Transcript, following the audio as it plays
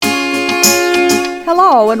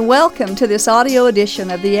Hello and welcome to this audio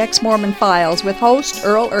edition of the Ex-Mormon Files with host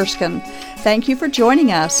Earl Erskine. Thank you for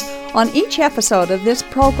joining us. On each episode of this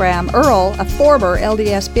program, Earl, a former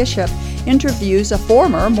LDS bishop, interviews a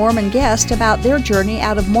former Mormon guest about their journey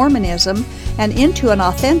out of Mormonism and into an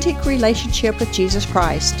authentic relationship with Jesus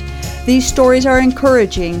Christ. These stories are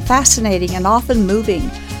encouraging, fascinating, and often moving.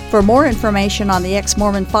 For more information on the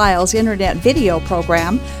Ex-Mormon Files internet video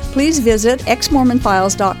program, please visit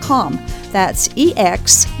exmormonfiles.com. That's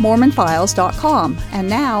exmormonfiles.com. And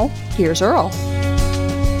now, here's Earl.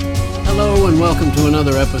 Hello and welcome to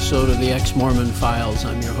another episode of the Ex-Mormon Files.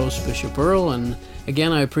 I'm your host, Bishop Earl, and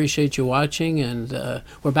again, I appreciate you watching. And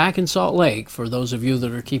we're back in Salt Lake for those of you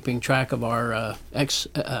that are keeping track of our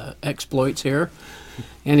exploits here.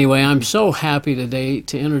 Anyway, I'm so happy today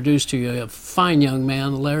to introduce to you a fine young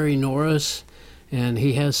man, Larry Norris. And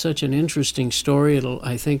he has such an interesting story.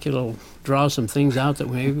 I think it'll draw some things out that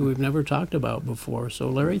maybe we've never talked about before. So,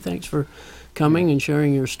 Larry, thanks for coming and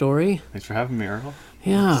sharing your story. Thanks for having me, Earl.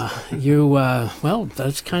 Yeah, you, well,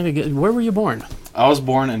 that's kind of good. Where were you born? I was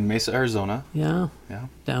born in Mesa, Arizona. Yeah.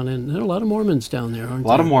 There are a lot of Mormons down there, aren't there? A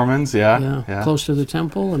lot of Mormons, yeah. Close to the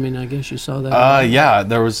temple? I mean, I guess you saw that. Yeah,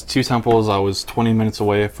 there was two temples. I was 20 minutes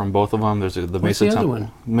away from both of them. There's the What's Mesa the other temple.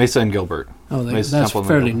 one? Mesa and Gilbert. Oh, that's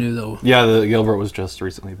fairly new, though. Yeah, the Gilbert was just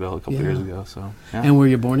recently built a couple years ago. So. Yeah. And were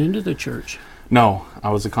you born into the church? No, I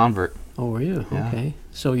was a convert. Oh, were you? Yeah. Okay.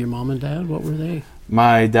 So your mom and dad, what were they?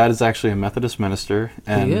 My dad is actually a Methodist minister,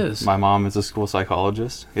 and he is. My mom is a school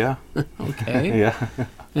psychologist. Yeah. Okay. Yeah.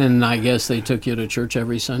 And I guess they took you to church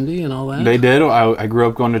every Sunday and all that? They did. I grew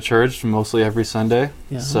up going to church mostly every Sunday.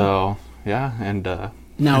 Yeah. So, yeah, and...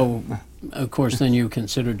 Now, of course, then you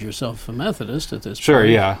considered yourself a Methodist at this point. Sure,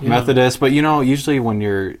 yeah, Methodist. But, usually when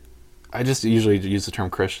you're... I just usually use the term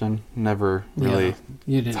Christian. Never really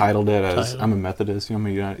titled it as I'm a Methodist.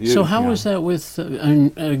 So how was that with?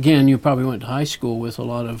 And again, you probably went to high school with a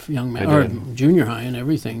lot of young men, or junior high and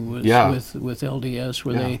everything. With LDS,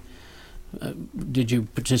 were they? Did you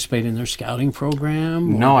participate in their scouting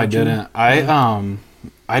program? No, I didn't. I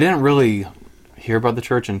didn't really hear about the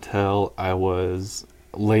church until I was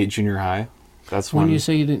late junior high. That's when you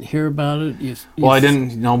say you didn't hear about it. I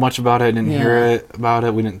didn't know much about it. I didn't hear about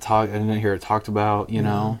it. We didn't talk. I didn't hear it talked about.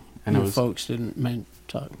 And your folks didn't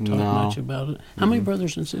talk much about it. How many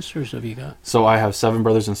brothers and sisters have you got? So I have 7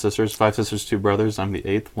 brothers and sisters. 5 sisters, 2 brothers. I'm the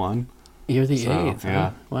 8th one. You're the 8th.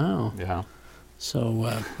 Yeah. Huh? Wow. Yeah. So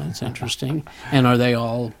that's interesting. And are they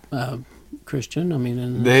all Christian? I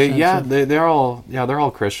mean, they're all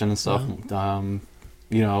Christian and stuff. Wow.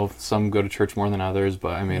 Some go to church more than others,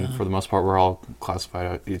 but I mean, for the most part, we're all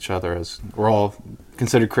classified each other as we're all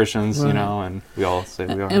considered Christians, right. And we all say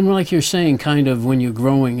we are. And like you're saying, kind of when you're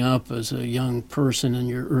growing up as a young person in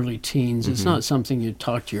your early teens, it's not something you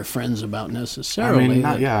talk to your friends about necessarily. I mean,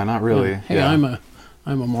 not really. Hey, I'm a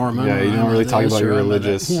Mormon. Yeah, you don't really talk about your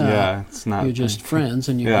religious. It's not. You're just friends,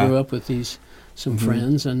 and you grew up with some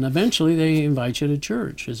friends, and eventually they invite you to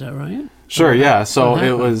church. Is that right? Sure, yeah. So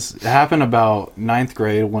it happened about 9th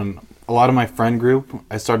grade when a lot of my friend group,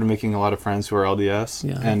 I started making a lot of friends who are LDS.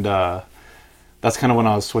 Yeah. And that's kind of when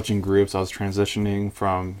I was switching groups. I was transitioning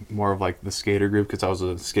from more of like the skater group because I was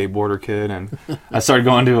a skateboarder kid. And I started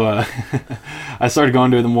going to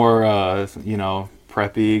the more,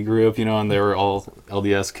 preppy group, and they were all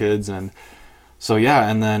LDS kids. And so,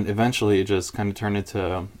 and then eventually it just kind of turned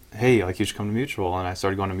into... hey, like you should come to Mutual, and I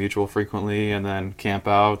started going to Mutual frequently, and then camp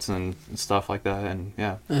outs and stuff like that, and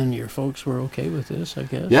yeah. And your folks were okay with this, I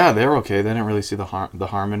guess? Yeah, they were okay. They didn't really see the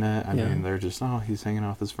harm in it. I mean, they're just, he's hanging out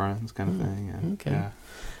with his friends kind of thing. And, okay. Yeah.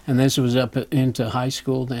 And this was up into high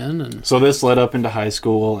school then? And so this led up into high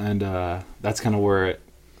school, and that's kind of where it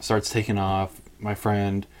starts taking off. My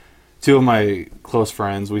friend, 2 of my close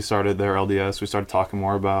friends, we started their LDS. We started talking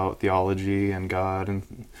more about theology and God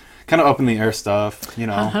and kind of up in the air stuff,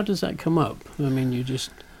 How does that come up? I mean, you just...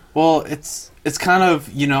 Well, it's kind of,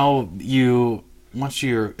 once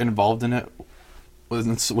you're involved in it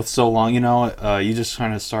with so long, you just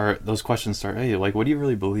kind of those questions start, hey, like, what do you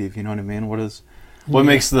really believe? You know what I mean? What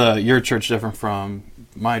makes your church different from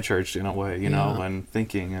my church in a way, and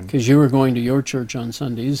thinking. Because you were going to your church on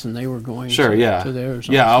Sundays and they were going to theirs.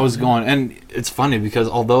 Yeah, I was going. And it's funny because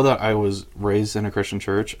although that I was raised in a Christian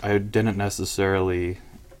church,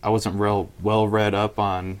 I wasn't real well read up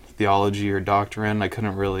on theology or doctrine. I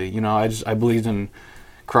couldn't really, I believed in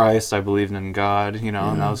Christ, I believed in God, and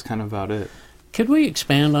that was kind of about it. Could we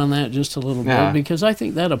expand on that just a little bit? Because I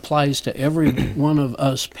think that applies to every one of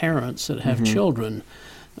us parents that have children.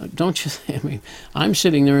 Don't you think? I mean, I'm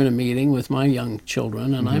sitting there in a meeting with my young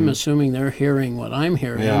children, and I'm assuming they're hearing what I'm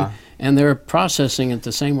hearing. Yeah. and they're processing it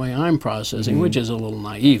the same way I'm processing, which is a little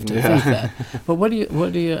naive to think that. But what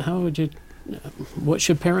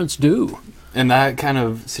should parents do in that kind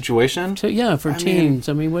of situation? For teens.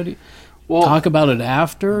 I mean, what do you... talk about it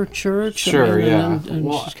after church? Sure, and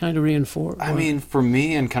just kind of reinforce. I mean, for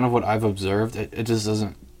me and kind of what I've observed, it just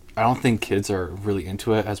doesn't, I don't think kids are really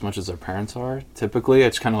into it as much as their parents are. Typically,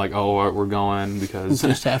 it's kind of like, oh, we're going because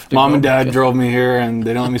mom and dad drove me here and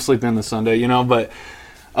they don't let me sleep in the Sunday, you know? But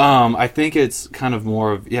I think it's kind of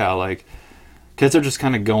more of, like, kids are just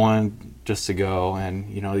kind of going just to go. And,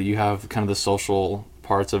 you know, you have kind of the social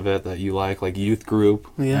parts of it that you like youth group,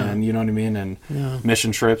 and you know what I mean, and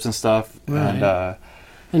mission trips and stuff. Right.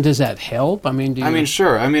 And does that help? I mean,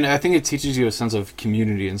 sure. I mean, I think it teaches you a sense of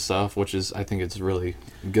community and stuff, which is, I think it's really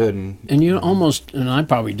good. And you almost, and I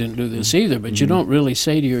probably didn't do this either, but you don't really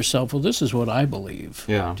say to yourself, well, this is what I believe.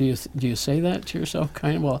 Yeah. Do you say that to yourself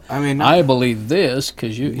kind of? Well, I mean, I believe this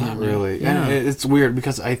because you... Not really. Yeah. And it's weird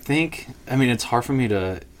because I think, I mean, it's hard for me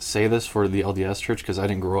to say this for the LDS church because I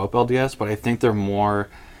didn't grow up LDS, but I think they're more...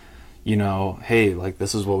 you know, hey, like,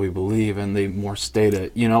 this is what we believe, and they more state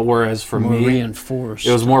it, you know, whereas for me... reinforced.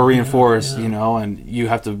 It was more reinforced, you know, and you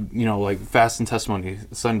have to, you know, like, fast and testimony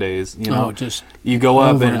Sundays, you know. You go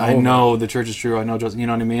up, and I know the church is true, I know, just, you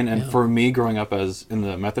know what I mean? And for me, growing up in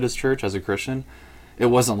the Methodist church as a Christian, it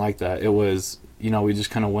wasn't like that. It was, you know, we just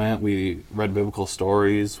kind of went, we read biblical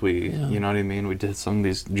stories, you know what I mean? We did some of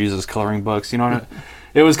these Jesus coloring books, you know,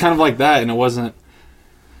 it was kind of like that, and it wasn't...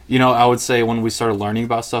 You know, I would say when we started learning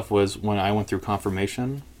about stuff was when I went through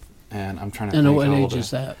confirmation, and I'm trying to think. And what age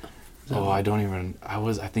is that?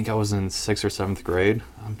 I think I was in 6th or 7th grade.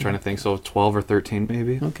 I'm trying to think, so 12 or 13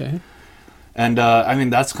 maybe. Okay. And, I mean,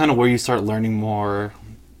 that's kind of where you start learning more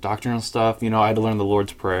doctrinal stuff. You know, I had to learn the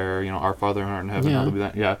Lord's Prayer, you know, Our Father who art in heaven, hallowed be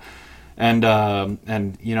that, And,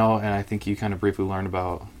 you know, and I think you kind of briefly learn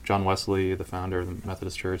about John Wesley, the founder of the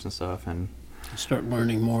Methodist Church and stuff, and... Start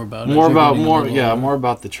learning more about it. More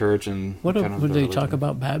about the church and... Would they talk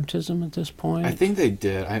about baptism at this point? I think they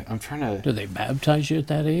did. I'm trying to... Do they baptize you at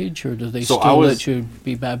that age, or do they let you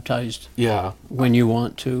be baptized when you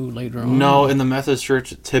want to later on? No, in the Methodist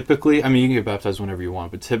church, typically, I mean, you can get baptized whenever you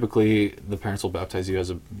want, but typically the parents will baptize you as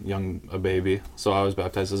a baby. So I was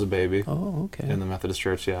baptized as a baby. Oh, okay. In the Methodist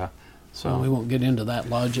church, So well, we won't get into that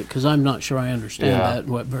logic because I'm not sure I understand that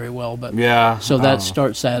very well. But so that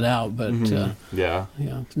starts that out. But and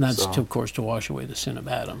that's of course to wash away the sin of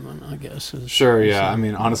Adam. And I guess I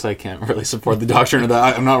mean, honestly, I can't really support the doctrine of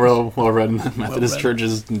that. I'm not real well read in the Methodist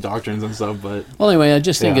churches and doctrines and stuff. But anyway, I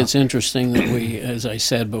just think it's interesting that we, as I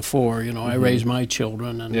said before, you know, I raise my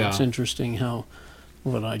children, and it's interesting how.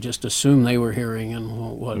 What I just assumed they were hearing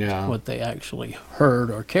and what they actually heard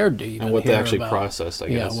or cared to even and what hear they actually about. Processed, I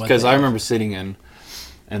guess. Because I remember sitting in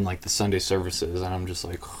like the Sunday services, and I'm just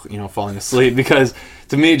like, you know, falling asleep because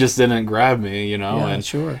to me it just didn't grab me, you know. And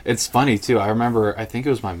it's funny too. I remember, I think it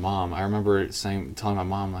was my mom. I remember telling my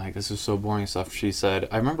mom, like, this is so boring stuff. She said,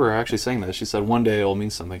 I remember her actually saying this. She said, one day it will mean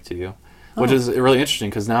something to you. Which is really interesting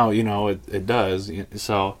because now, you know, it does.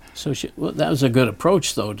 So that was a good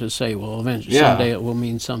approach, though, to say, well, eventually someday it will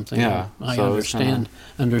mean something. Yeah. I understand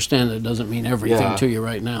it doesn't mean everything to you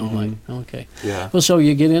right now. Like, okay. Yeah. Well, so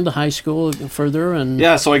you get into high school further and...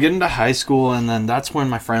 Yeah, so I get into high school, and then that's when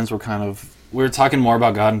my friends were we were talking more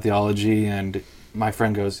about God and theology, and my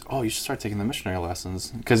friend goes, oh, you should start taking the missionary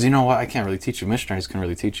lessons. Because you know what? I can't really teach you. Missionaries can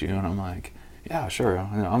really teach you. And I'm like... Yeah, sure.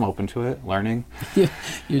 I'm open to it, learning.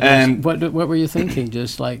 And what were you thinking?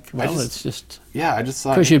 Just like, it's just... Yeah, I just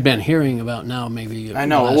thought... Because you've been hearing about now maybe I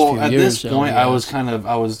know. Well, at this point, I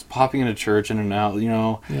was popping into church in and out, you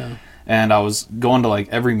know. Yeah. And I was going to, like,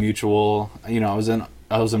 every mutual. You know,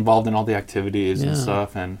 I was involved in all the activities and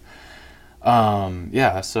stuff. And,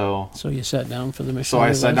 so... So you sat down for the missionary So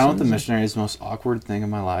I sat down with the missionaries, the most awkward thing in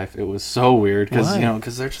my life. It was so weird because, you know,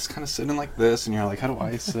 because they're just kind of sitting like this, and you're like, how do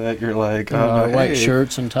I sit? You're like, white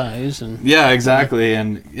shirts and ties. And yeah, exactly.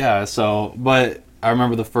 And, but I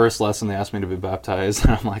remember the first lesson they asked me to be baptized,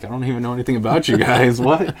 and I'm like, I don't even know anything about you guys.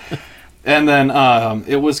 What? And then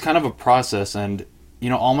it was kind of a process, and, you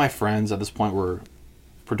know, all my friends at this point were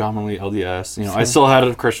predominantly LDS. You know, I still had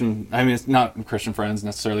it's not Christian friends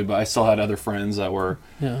necessarily, but I still had other friends that were,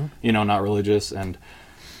 you know, not religious. And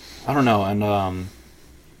I don't know. And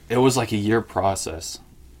it was like a year process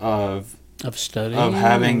of studying, of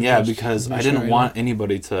having, because I didn't want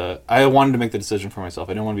anybody I wanted to make the decision for myself.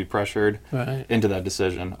 I didn't want to be pressured into that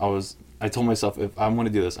decision. I told myself, if I'm going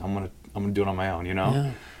to do this, I'm going to do it on my own, you know?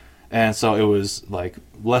 Yeah. And so it was like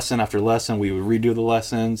lesson after lesson. We would redo the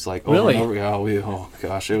lessons like over Really? and over. Oh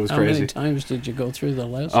gosh, it was How crazy. many times did you go through the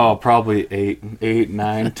lesson? Oh, probably 8,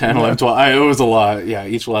 9, 10, 11, 12. It was a lot. Yeah,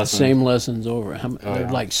 each lesson. Same lessons over. yeah.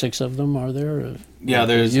 Like 6 of them, are there? Or, Yeah,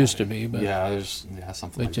 there there's used to be, but there's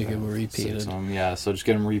something like you that. get repeated. 6 of them, yeah, so just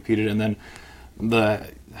get them repeated, and then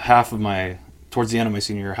towards the end of my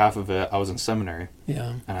senior year, half of it I was in seminary.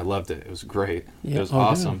 Yeah. And I loved it. It was great. Yeah. It was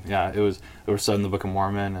awesome. Yeah, it was studying the Book of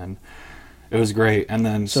Mormon, and it was great. And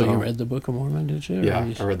then so you read the Book of Mormon, did you? Yeah,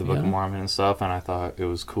 I read the Book of Mormon and stuff, and I thought it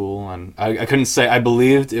was cool. And I couldn't say I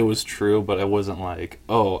believed it was true, but it wasn't like,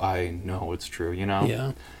 oh, I know it's true.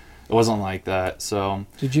 Yeah. It wasn't like that. So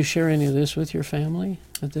did you share any of this with your family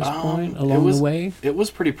at this point along the way? It was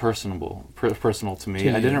pretty personal to me. To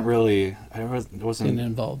I you. didn't really. It wasn't. Didn't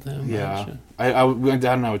involve them. Yeah, much. my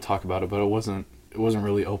dad and I would talk about it, but it wasn't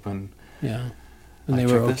really open. Yeah. And they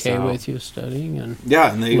were okay with you studying and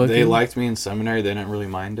and they looking? liked me in seminary. They didn't really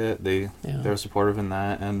mind it. They were supportive in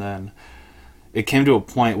that. And then it came to a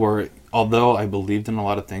point where, although I believed in a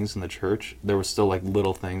lot of things in the church, there were still like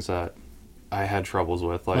little things that I had troubles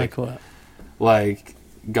with. Like what? Like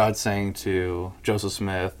God saying to Joseph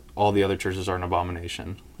Smith, all the other churches are an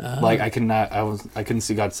abomination. Like I couldn't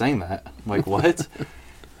see God saying that. I'm like, what?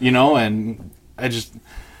 And I just,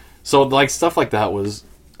 so like stuff like that was,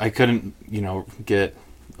 I couldn't, get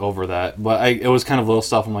over that. But it was kind of little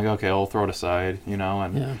stuff. I'm like, okay, I'll throw it aside,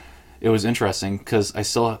 and it was interesting because I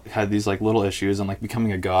still had these like little issues, and like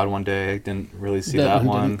becoming a god one day, I didn't really see that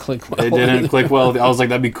one. Didn't click well. It didn't click well. I was like,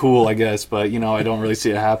 that'd be cool, I guess, but I don't really see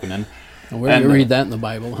it happening. Where do you read that in the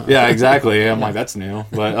Bible? Huh? Yeah, exactly. I'm like, that's new.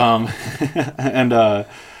 But and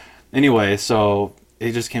anyway, so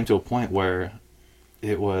it just came to a point where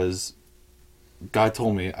it was, God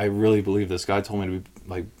told me, I really believe this. God told me to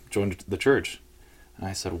like join the church. And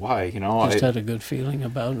I said, why? I had a good feeling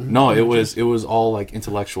about it. No, it was all like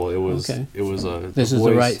intellectual. It was okay. It was a this is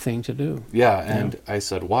the right thing to do. Yeah, and I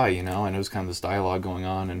said, why? And it was kind of this dialogue going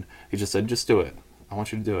on, and he just said, just do it. I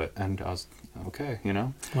want you to do it. And I was okay,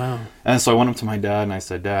 Wow. And so I went up to my dad and I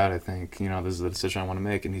said, Dad, I think this is the decision I want to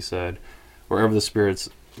make. And he said, wherever the Spirit's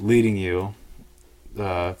leading you,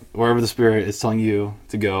 wherever the Spirit is telling you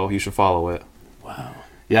to go, you should follow it. Wow.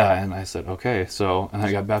 Yeah, and I said, okay. So, and I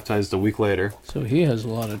got baptized a week later. So he has a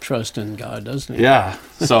lot of trust in God, doesn't he? Yeah.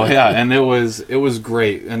 So and it was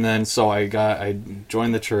great. And then so I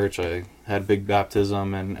joined the church. I had big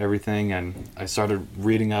baptism and everything, and I started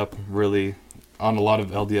reading up really on a lot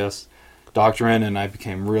of LDS doctrine, and I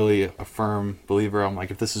became really a firm believer. I'm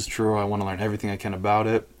like, if this is true, I want to learn everything I can about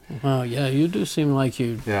it. Wow, yeah, you do seem like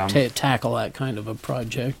you tackle that kind of a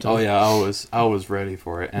project. Oh yeah, I was ready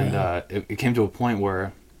for it, and it came to a point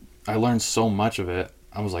where I learned so much of it.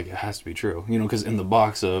 I was like, it has to be true, because in the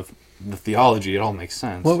box of the theology, it all makes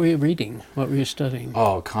sense. What were you reading? What were you studying?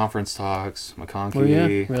 Oh, conference talks, McConkie. Were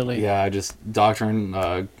you? Really? Yeah, just doctrine,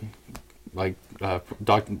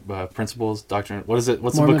 principles, doctrine. What is it?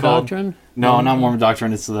 What's Mormon the book called? Doctrine? No, not Mormon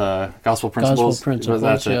Doctrine. It's the Gospel Principles. Gospel Principles,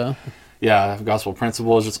 That's it. yeah. Yeah, Gospel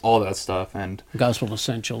Principles, just all that stuff. And Gospel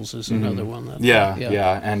Essentials is another one.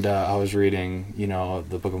 Yeah. And I was reading,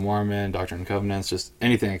 the Book of Mormon, Doctrine and Covenants, just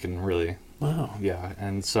anything I can really. Wow. Yeah,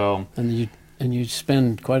 and so. And you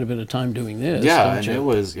spend quite a bit of time doing this. Yeah, and it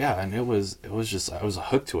was just, I was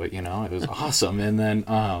hooked to it. It was awesome. And then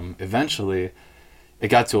eventually, it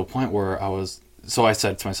got to a point where so I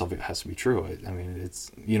said to myself, it has to be true. I mean, it's,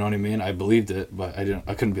 you know what I mean? I believed it, but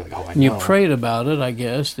I couldn't be like, oh, I know. You prayed about it, I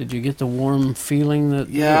guess. Did you get the warm feeling that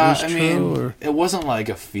it was true? It wasn't like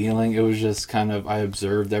a feeling. It was just kind of, I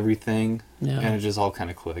observed everything, and it just all kind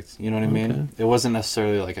of clicked. You know what I mean? It wasn't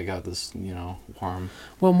necessarily like I got this, warm.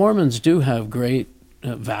 Well, Mormons do have great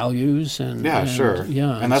values and sure.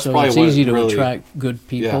 Yeah, and that's so probably it's what easy to really, attract good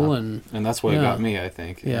people, and that's what got me, I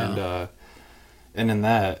think. Yeah. And in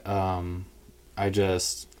that,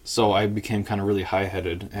 so I became kind of really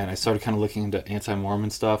high-headed, and I started kind of looking into anti-Mormon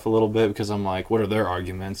stuff a little bit, because I'm like, what are their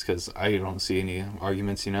arguments? Because I don't see any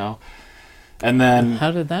arguments, And then how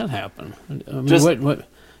did that happen? I mean, what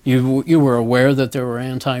you were aware that there were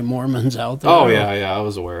anti-Mormons out there? Oh yeah, I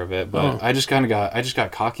was aware of it, but I just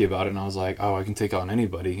got cocky about it, and I was like, oh, I can take on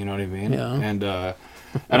anybody, you know what I mean? Yeah.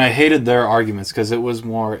 And I hated their arguments because it was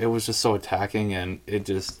just so attacking, and it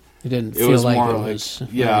just. You didn't feel like it was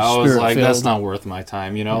I was like, that's not worth my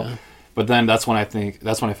time, Yeah. But then that's when I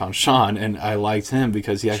found Sean, and I liked him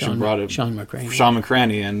because he actually brought up Sean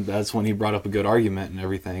McCraney, and that's when he brought up a good argument and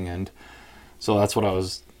everything, and so that's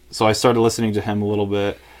what so I started listening to him a little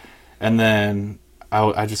bit, and then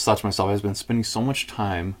I just thought to myself, I've been spending so much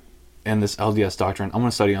time in this LDS doctrine. I'm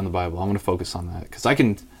going to study on the Bible. I'm going to focus on that because I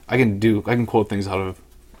can quote things out of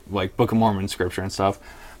like Book of Mormon scripture and stuff.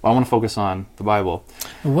 But I want to focus on the Bible.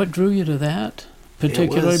 And what drew you to that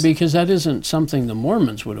particularly? Because that isn't something the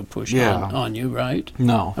Mormons would have pushed on you, right?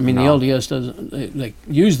 No. I mean, no. the LDS doesn't, like,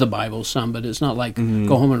 use the Bible some, but it's not like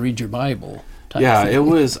go home and read your Bible type thing. It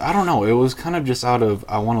was, I don't know, it was kind of just out of,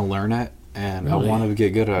 I want to learn it, and I want to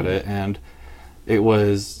get good at it, and it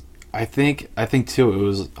was, I think too, it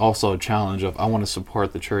was also a challenge of, I want to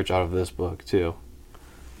support the church out of this book too.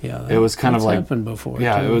 Yeah, it was kind of like, happened before.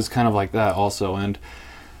 Yeah, too. It was kind of like that also, and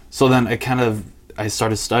so then I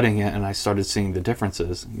started studying it, and I started seeing the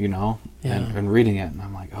differences, and reading it, and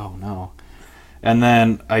I'm like, oh no. And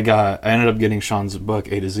then I ended up getting Sean's book,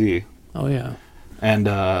 A to Z. Oh yeah. And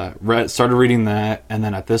started reading that, and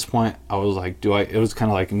then at this point, I was like, it was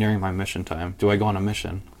kind of like nearing my mission time. Do I go on a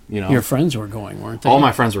mission? Your friends were going, weren't they? All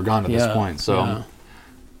my friends were gone at this point, so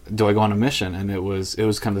do I go on a mission? And it was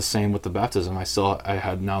kind of the same with the baptism. I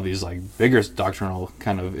had now these like bigger doctrinal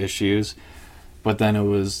kind of issues, but then it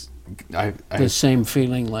was the same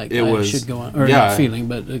feeling like I should go on, or not feeling,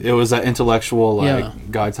 but it was that intellectual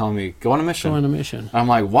God telling me go on a mission. Go on a mission. I'm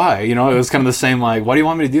like, why? It was kind of the same like, why do you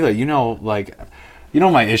want me to do that?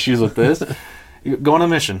 My issues with this. Go on a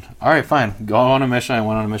mission. All right, fine. Go on a mission. I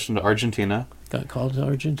went on a mission to Argentina. Got called to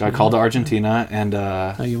Argentina. And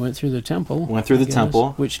you went through the temple. Went through the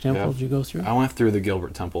temple. Which temple did you go through? I went through the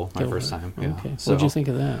Gilbert Temple my first time. Yeah. Okay. What did you think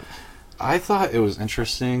of that? I thought it was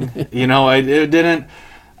interesting. It didn't.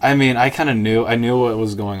 I mean, I kind of knew. I knew what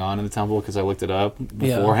was going on in the temple because I looked it up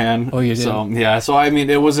beforehand. Oh, you did? So yeah. So I mean,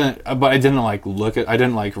 it wasn't. But I didn't I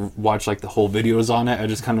didn't watch the whole videos on it. I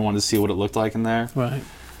just kind of wanted to see what it looked like in there. Right.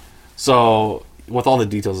 So with all the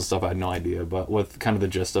details and stuff, I had no idea. But with kind of the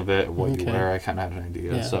gist of it, what you wear, I kind of had an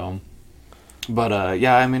idea. Yeah. So. But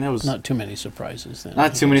I mean, it was not too many surprises then.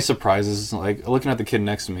 Not too many surprises. Like looking at the kid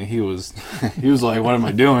next to me, he was like, "What am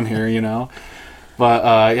I doing here?"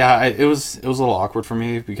 But it was a little awkward for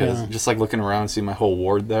me because just like looking around and seeing my whole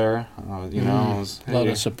ward there, it was a lot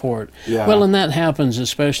of support. Yeah. Well, and that happens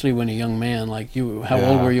especially when a young man like you. How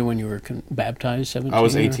old were you when you were baptized? 17. I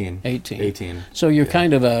was 18. 18. So you're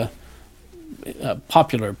kind of a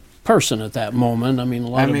popular person at that moment. I mean, a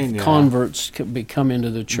lot of converts come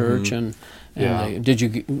into the church and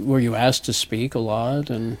were you asked to speak a lot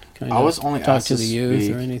and kind of talk to the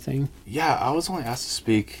youth or anything? Yeah, I was only asked to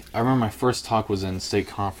speak. I remember my first talk was in state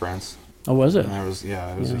conference. Oh, was it? And it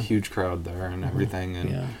was a huge crowd there and everything.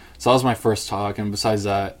 And so that was my first talk. And besides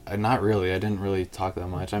that, not really. I didn't really talk that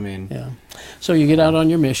much. I mean, So you get out on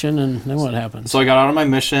your mission, and then what happened? So I got out on my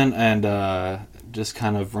mission and just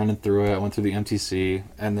kind of running through it. I went through the MTC,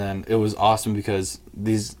 and then it was awesome because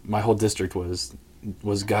my whole district was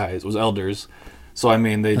elders. So I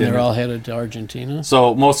mean, they're all headed to Argentina.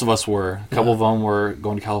 So most of us were. A couple of them were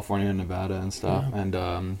going to California and Nevada and stuff.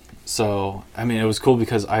 And so I mean, it was cool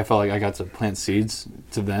because I felt like I got to plant seeds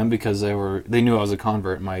to them because they knew I was a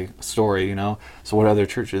convert in my story, So what do other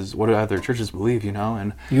churches believe,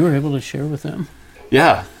 And you were able to share with them.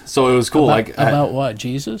 Yeah, so it was cool. About what,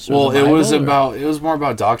 Jesus? Well, it was more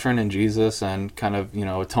about doctrine and Jesus and kind of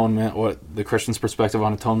atonement, what the Christian's perspective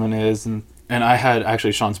on atonement is, and I had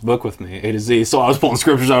actually Sean's book with me, A to Z, so I was pulling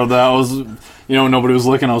scriptures out of that. I was, nobody was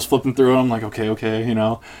looking. I was flipping through it. I'm like, okay,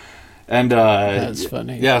 and that's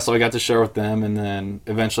funny. Yeah, so I got to share with them, and then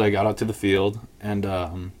eventually I got out to the field, and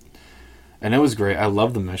it was great. I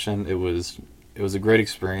loved the mission. It was a great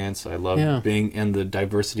experience. I loved being in the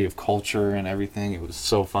diversity of culture and everything. It was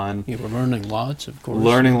so fun. You were learning lots, of course.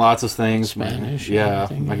 Learning lots of things. Spanish.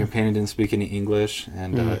 My companion didn't speak any English,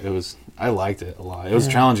 and I liked it a lot. It was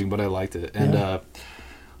challenging, but I liked it. And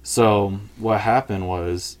so what happened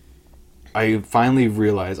was I finally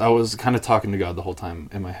realized, I was kind of talking to God the whole time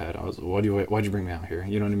in my head. I was, why'd you bring me out here?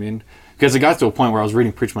 You know what I mean? Because it got to a point where I was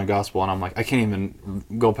reading Preach My Gospel, and I'm like, I can't even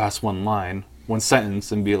go past one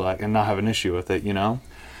sentence and be like, and not have an issue with it,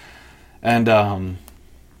 And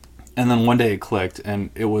then one day it clicked,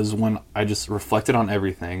 and it was when I just reflected on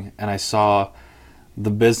everything, and I saw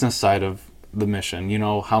the business side of the mission.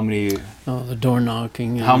 How many the door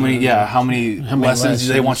knocking, how many lessons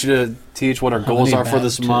they want you to teach, what our goals are for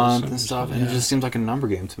this month and stuff. And it just seems like a number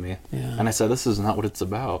game to me. And I said, this is not what it's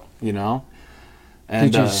about,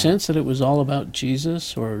 And, did you sense that it was all about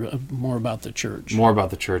Jesus or more about the church? More about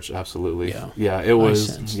the church, absolutely. Yeah, it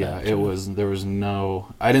was. It was. There was no.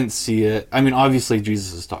 I didn't see it. I mean, obviously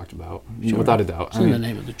Jesus is talked about, without a doubt. It's in the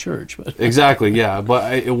name of the church, but exactly, yeah.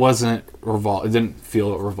 But it wasn't revolved. It didn't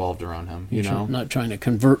feel it revolved around him. Not trying to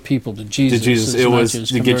convert people to Jesus. It was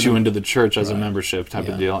to get you into the church as a membership type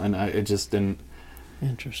of deal, and it just didn't.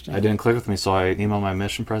 Interesting. I didn't click with me, so I emailed my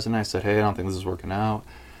mission president. I said, "Hey, I don't think this is working out."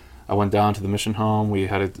 I went down to the mission home. We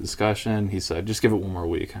had a discussion. He said, just give it one more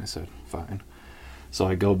week. I said, fine. So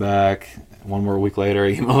I go back. One more week later,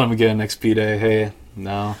 I emailed him again next P-Day. Hey,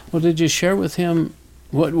 no. Well, did you share with him,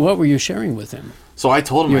 what were you sharing with him? So I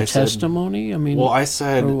told him, your testimony? I mean, well, I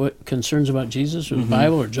said, or what concerns about Jesus or the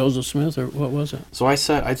Bible or Joseph Smith, or what was it? So I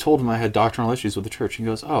told him I had doctrinal issues with the church. He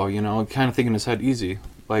goes, oh, kind of thinking in his head, easy.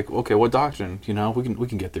 Like, okay, what doctrine? We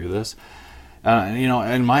can get through this.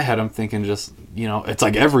 In my head, I'm thinking just, it's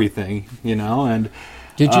like everything, and.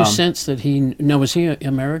 Did you sense that was he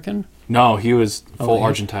American? No, he was full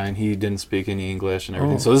Argentine. He didn't speak any English and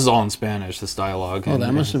everything. So this is all in Spanish, this dialogue. Oh,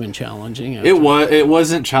 that must have been challenging. It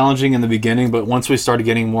wasn't challenging in the beginning, but once we started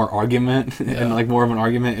getting more argument and like more of an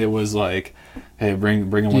argument, it was like, hey, bring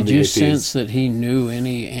him one of the APs. Did you sense that he knew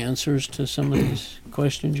any answers to some of these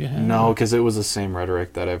questions you had? No, because it was the same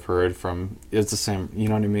rhetoric that I've heard from. It's the same. You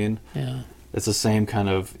know what I mean? Yeah. It's the same kind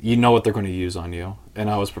of. You know what they're going to use on you, and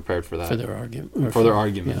I was prepared for that. For their argument. For their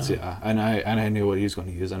arguments, yeah. And I knew what he was going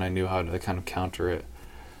to use, and I knew how to kind of counter it.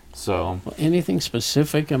 So. Well, anything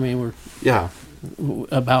specific? I mean, Yeah.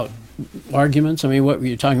 About arguments? I mean, what were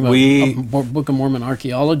you talking about? Book of Mormon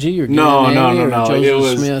archeology or no.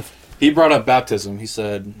 Joseph Smith? He brought up baptism. He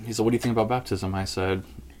said, what do you think about baptism? I said,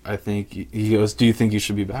 he goes, do you think you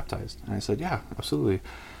should be baptized? And I said, yeah, absolutely.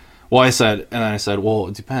 Well, I said, well,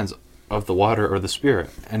 it depends. Of the water or the Spirit?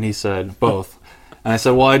 And he said, both. And I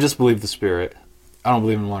said, well, I just believe the Spirit. I don't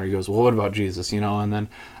believe in water. He goes, well, what about Jesus? And then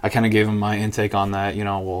I kind of gave him my intake on that.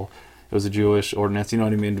 Well, it was a Jewish ordinance. You know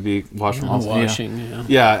what I mean? To be washed from all washing.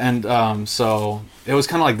 Yeah, and so it was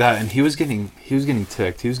kind of like that. And he was getting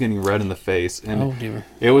ticked. He was getting red in the face. And oh dear.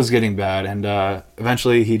 It was getting bad. And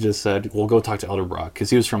eventually he just said, well, go talk to Elder Brock, because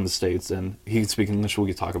he was from the States and he could speak English. We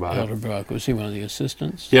could talk about Elder Brock, was he one of the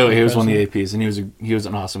assistants? Yeah, he was one of the APs, and he was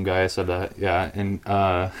an awesome guy. I said that. Yeah,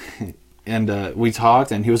 and we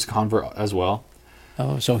talked, and he was a convert as well.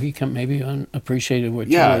 Oh, so he maybe appreciated what.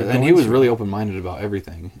 Yeah, and he was really open-minded about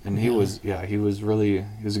everything, and he was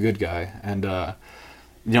a good guy, and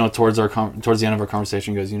towards the end of our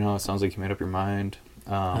conversation, he goes, it sounds like you made up your mind.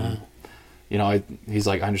 He's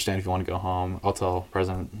like, I understand if you want to go home. I'll tell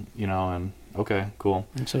President, and okay, cool.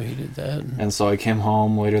 And so he did that. And so I came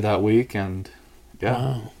home later that week, and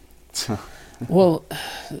yeah. Wow. Well,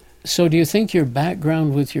 so do you think your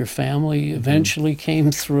background with your family eventually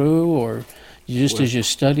came through, or as you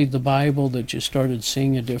studied the Bible that you started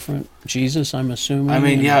seeing a different Jesus, I'm assuming? I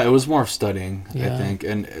mean, it was more of studying, I think.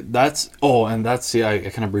 And I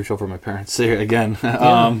kind of breached over my parents here again.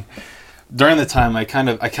 During the time, I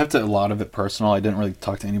kept a lot of it personal. I didn't really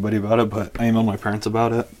talk to anybody about it, but I emailed my parents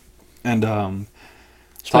about it. And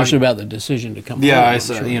especially about the decision to come home. Yeah, I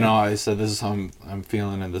said, I said, this is how I'm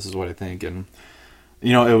feeling and this is what I think. And,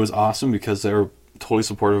 it was awesome because they were totally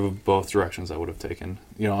supportive of both directions I would have taken.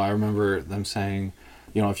 I remember them saying,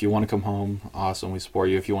 if you want to come home, awesome, we support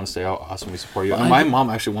you. If you want to stay out, awesome, we support you. And my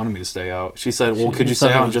mom actually wanted me to stay out. She said, well, could you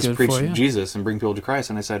stay out and just preach Jesus and bring people to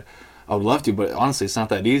Christ? And I said, I would love to, but honestly, it's not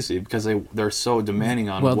that easy because they're so demanding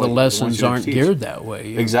on the lessons aren't geared that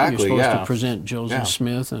way. Exactly, You're supposed to present Joseph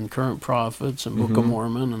Smith and current prophets and Book of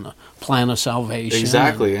Mormon and the plan of salvation.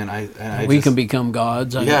 Exactly, and we can become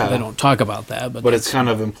gods. They don't talk about that, but it's kind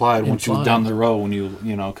of implied once you're down the road when you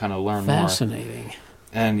kind of learn more. Fascinating.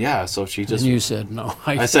 And so she just. And you said no.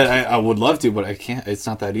 I said I would love to, but I can't. It's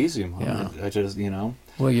not that easy, Mom. Yeah. I just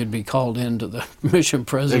Well, you'd be called into the mission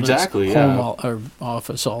president's home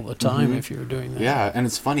office all the time if you were doing that. Yeah, and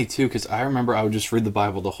it's funny too because I remember I would just read the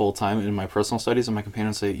Bible the whole time in my personal studies, and my companion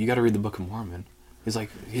would say, "You got to read the Book of Mormon." He's like,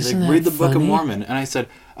 read the Book of Mormon, and I said,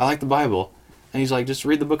 I like the Bible, and he's like, just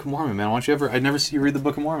read the Book of Mormon, man. I'd never see you read the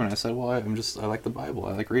Book of Mormon. I said, well, I like the Bible.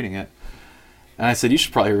 I like reading it, and I said, you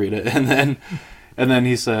should probably read it, and then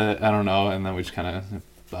he said, I don't know, and then we just kind of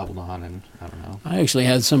babbled on, and I don't know. I actually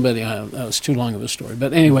had somebody. That was too long of a story,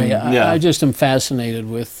 but anyway, I just am fascinated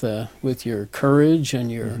with your courage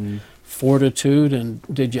and your fortitude. And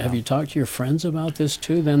have you talked to your friends about this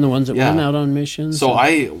too? Then the ones that went out on missions. So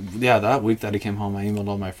that week that I came home, I emailed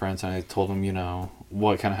all my friends and I told them,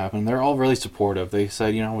 what kind of happened. They're all really supportive. They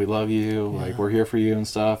said, we love you, like we're here for you and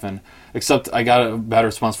stuff. And except I got a bad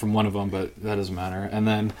response from one of them, but that doesn't matter. And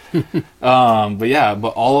then,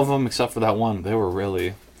 but all of them except for that one, they were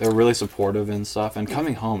really supportive and stuff. And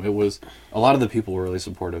coming home, a lot of the people were really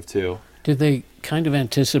supportive too. Did they kind of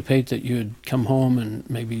anticipate that you would come home and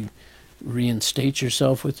maybe reinstate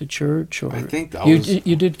yourself with the church? Or I think that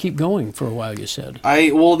you did keep going for a while, you said.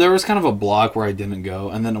 There was kind of a block where I didn't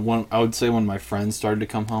go, and then when my friends started to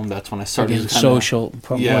come home, that's when I started the social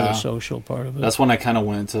part of it. That's when I kind of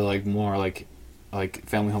went to more like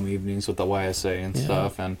family home evenings with the YSA and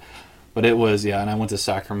stuff, and But it was, and I went to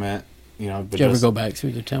Sacrament, But did you ever go back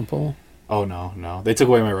through the temple? Oh, no. They took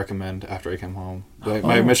away my recommend after I came home.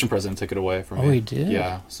 My mission president took it away from me. Oh, he did?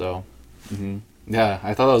 Yeah, so, yeah,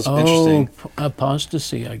 I thought that was interesting.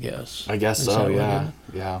 Apostasy, I guess. I guess so,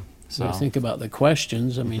 yeah. So you think about the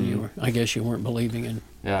questions. I mean, I guess you weren't believing in.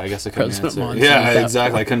 Yeah, I guess I couldn't President answer. Monson Yeah,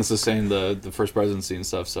 exactly. I couldn't sustain the first presidency and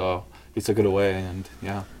stuff, so he took it away, and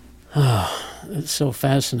It's so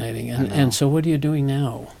fascinating. And so what are you doing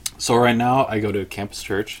now? So right now I go to Campus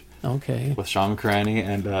Church. Okay. With Sean McCraney,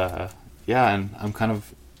 and and I'm kind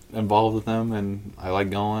of involved with them, and I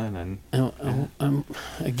like going. And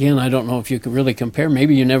again, I don't know if you could really compare.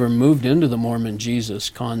 Maybe you never moved into the Mormon Jesus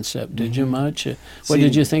concept, did you much? What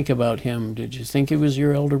did you think about him? Did you think he was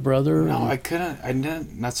your elder brother? No, I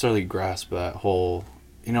didn't necessarily grasp that whole.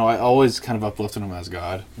 I always kind of uplifted him as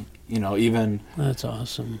God. Even that's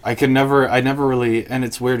awesome. I never really, and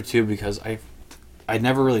it's weird too because I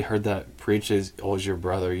never really heard that preached as always your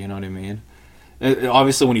brother. You know what I mean?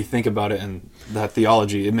 Obviously, when you think about it and that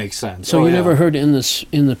theology, it makes sense. So you never heard in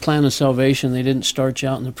the plan of salvation, they didn't start you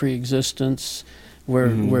out in the pre-existence where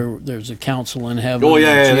there's a council in heaven. Oh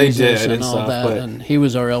yeah, Jesus they did and all stuff, that, and he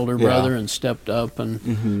was our elder brother and stepped up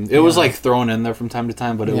and. It was like thrown in there from time to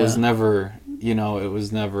time, but it was never. It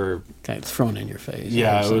was never kind of thrown in your face.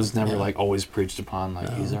 Yeah, it was never like always preached upon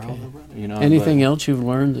like he's our older brother. Anything else you've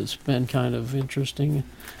learned that's been kind of interesting?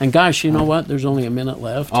 And gosh, you know what? There's only a minute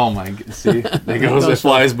left. Oh my! See, it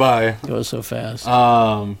flies by. It goes so fast.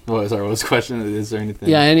 What was the question? Is there anything?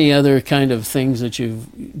 Yeah, any other kind of things that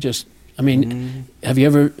you've just? I mean, have you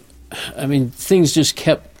ever? I mean, things just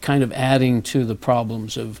kept kind of adding to the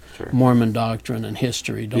problems of Mormon doctrine and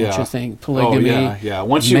history, don't you think? Polygamy,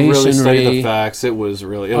 Once you really study the facts, it was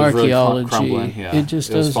really archaeology, crumbling. Yeah, it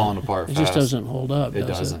was falling apart. It just doesn't hold up. It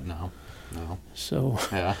doesn't. No. So,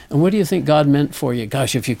 and what do you think God meant for you?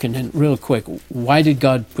 Gosh, if you can, real quick, why did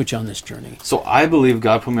God put you on this journey? So I believe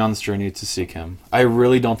God put me on this journey to seek Him. I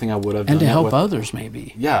really don't think I would have done and to help others,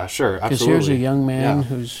 maybe. Yeah, sure, absolutely. Because here's a young man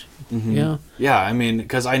who's. Yeah, I mean,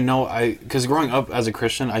 because because growing up as a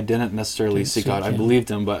Christian, I didn't necessarily seek God. I believed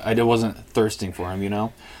Him, but I wasn't thirsting for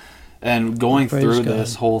Him, And going through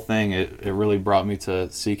this whole thing, it really brought me to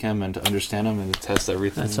seek Him and to understand Him and to test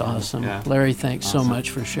everything. That's awesome. Yeah. Larry, thanks so much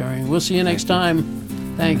for sharing. We'll see you next time.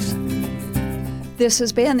 Thanks. This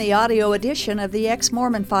has been the audio edition of the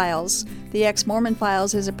Ex-Mormon Files. The Ex-Mormon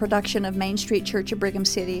Files is a production of Main Street Church of Brigham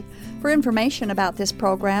City. For information about this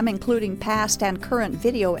program, including past and current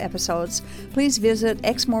video episodes, please visit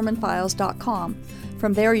exmormonfiles.com.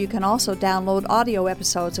 From there, you can also download audio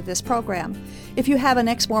episodes of this program. If you have an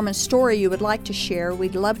Ex-Mormon story you would like to share,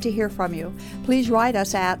 we'd love to hear from you. Please write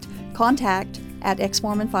us at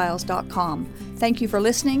contact@exmormonfiles.com. Thank you for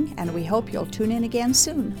listening, and we hope you'll tune in again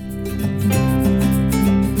soon.